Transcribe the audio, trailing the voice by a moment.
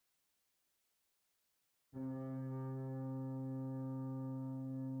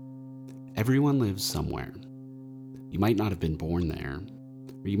Everyone lives somewhere. You might not have been born there,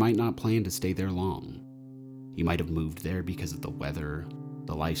 or you might not plan to stay there long. You might have moved there because of the weather,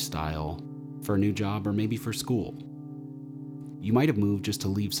 the lifestyle, for a new job, or maybe for school. You might have moved just to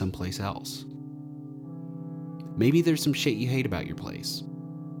leave someplace else. Maybe there's some shit you hate about your place.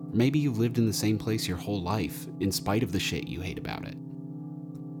 Maybe you've lived in the same place your whole life, in spite of the shit you hate about it.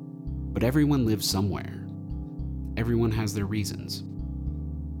 But everyone lives somewhere. Everyone has their reasons.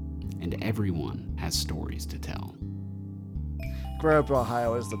 And everyone has stories to tell. Growing up in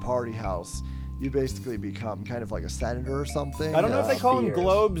Ohio is the party house. You basically become kind of like a senator or something. I don't know if they call them Spheres.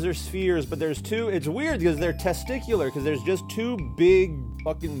 globes or spheres, but there's two. It's weird because they're testicular, because there's just two big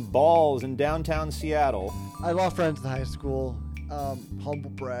fucking balls in downtown Seattle. I lost friends in high school. Humble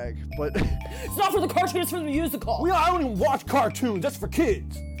brag, but It's not for the cartoon, it's for the musical. I don't even watch cartoons. That's for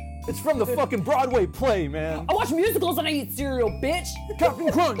kids. It's from the fucking Broadway play, man. I watch musicals and I eat cereal, bitch.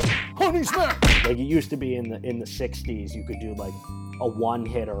 Captain Crunch, Honey Smack. Like, it used to be in the 60s, you could do like a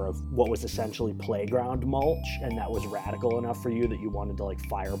one-hitter of what was essentially playground mulch, and that was radical enough for you that you wanted to like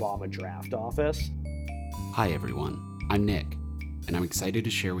firebomb a draft office. Hi everyone, I'm Nick, and I'm excited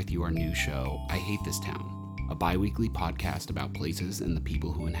to share with you our new show, I Hate This Town, a bi-weekly podcast about places and the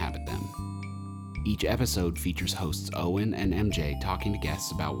people who inhabit them. Each episode features hosts Owen and MJ talking to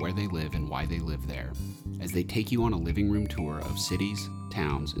guests about where they live and why they live there, as they take you on a living room tour of cities,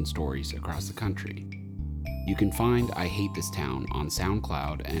 towns, and stories across the country. You can find I Hate This Town on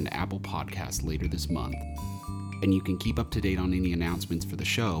SoundCloud and Apple Podcasts later this month, and you can keep up to date on any announcements for the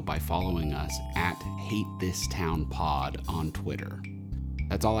show by following us at HateThisTownPod on Twitter.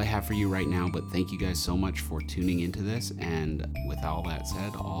 That's all I have for you right now, but thank you guys so much for tuning into this, and with all that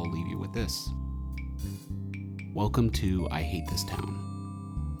said, I'll leave you with this. Welcome to I Hate This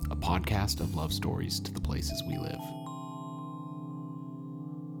Town, a podcast of love stories to the places we live.